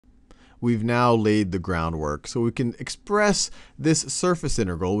we've now laid the groundwork. So we can express this surface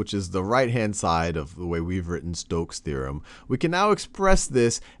integral, which is the right-hand side of the way we've written Stokes' theorem. We can now express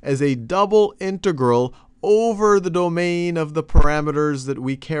this as a double integral over the domain of the parameters that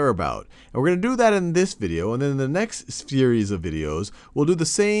we care about. And we're going to do that in this video, and then in the next series of videos, we'll do the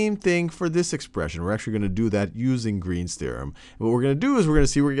same thing for this expression. We're actually going to do that using Green's theorem. And what we're going to do is we're going to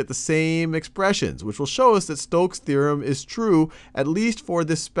see we get the same expressions, which will show us that Stokes' theorem is true, at least for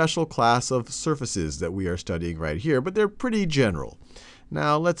this special class of surfaces that we are studying right here, but they're pretty general.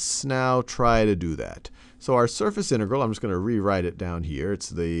 Now, let's now try to do that. So our surface integral, I'm just going to rewrite it down here. It's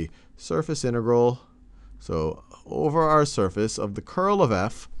the surface integral. So over our surface of the curl of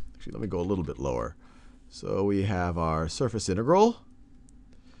f, actually let me go a little bit lower. So we have our surface integral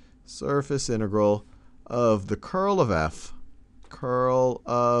of the curl of f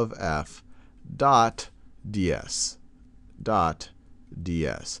dot ds.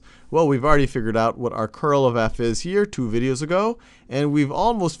 Well, we've already figured out what our curl of f is here 2 videos ago, and we've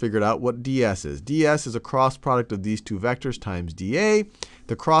almost figured out what ds is. ds is a cross product of these two vectors times dA.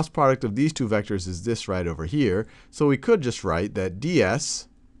 The cross product of these two vectors is this right over here. So we could just write that ds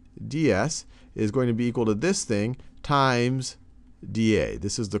is going to be equal to this thing times dA.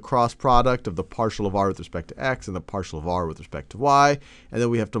 This is the cross product of the partial of r with respect to x and the partial of r with respect to y. And then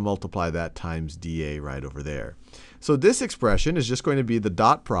we have to multiply that times dA right over there. So this expression is just going to be the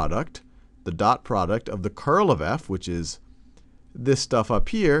dot product of the curl of f, which is this stuff up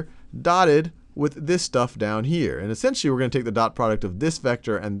here, dotted with this stuff down here. And essentially, we're going to take the dot product of this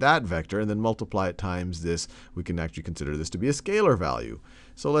vector and that vector and then multiply it times this. We can actually consider this to be a scalar value.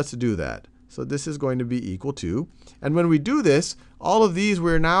 So let's do that. So this is going to be equal to, and when we do this, all of these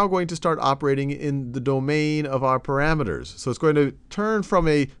we're now going to start operating in the domain of our parameters. So it's going to turn from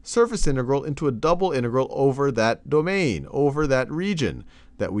a surface integral into a double integral over that domain, over that region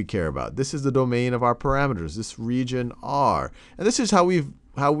that we care about. This is the domain of our parameters, this region R. And this is how we've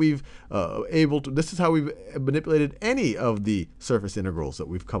manipulated any of the surface integrals that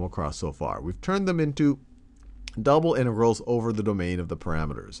we've come across so far. We've turned them into double integrals over the domain of the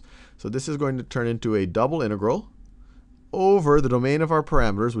parameters. So this is going to turn into a double integral over the domain of our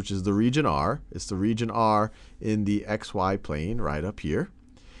parameters, which is the region R. It's the region R in the xy plane right up here.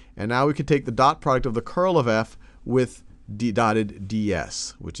 And now we can take the dot product of the curl of f with dotted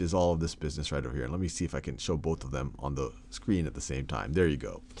ds, which is all of this business right over here. And let me see if I can show both of them on the screen at the same time. There you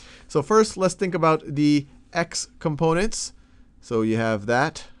go. So first, let's think about the x components. So you have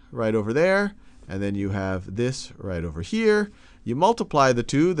that right over there. And then you have this right over here. You multiply the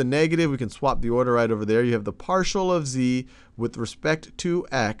two. The negative, we can swap the order right over there. You have the partial of z with respect to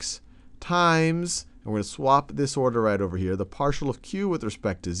x times, and we're going to swap this order right over here, the partial of q with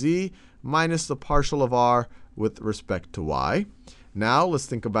respect to z minus the partial of r with respect to y. Now let's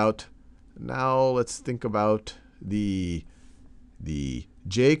think about the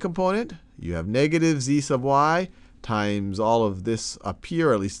j component. You have negative z sub y times all of this up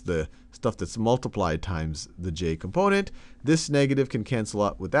here, at least the stuff that's multiplied times the j component. This negative can cancel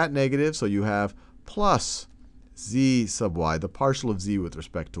out with that negative, so you have plus z sub y, the partial of z with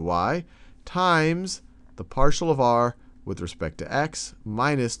respect to y, times the partial of r with respect to x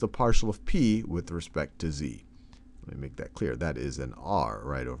minus the partial of p with respect to z. Let me make that clear. That is an r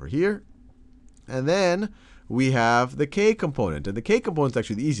right over here. And then we have the k component. And the k component is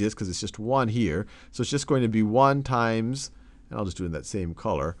actually the easiest because it's just 1 here. So it's just going to be 1 times, and I'll just do it in that same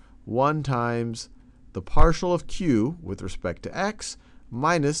color, 1 times the partial of q with respect to x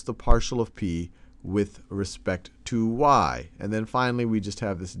minus the partial of p with respect to y. And then finally, we just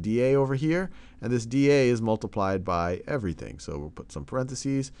have this dA over here. And this dA is multiplied by everything. So we'll put some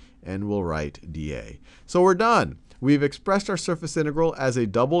parentheses, and we'll write dA. So we're done. We've expressed our surface integral as a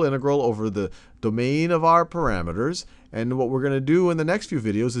double integral over the domain of our parameters. And what we're going to do in the next few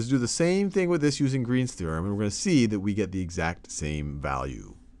videos is do the same thing with this using Green's theorem. And we're going to see that we get the exact same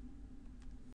value.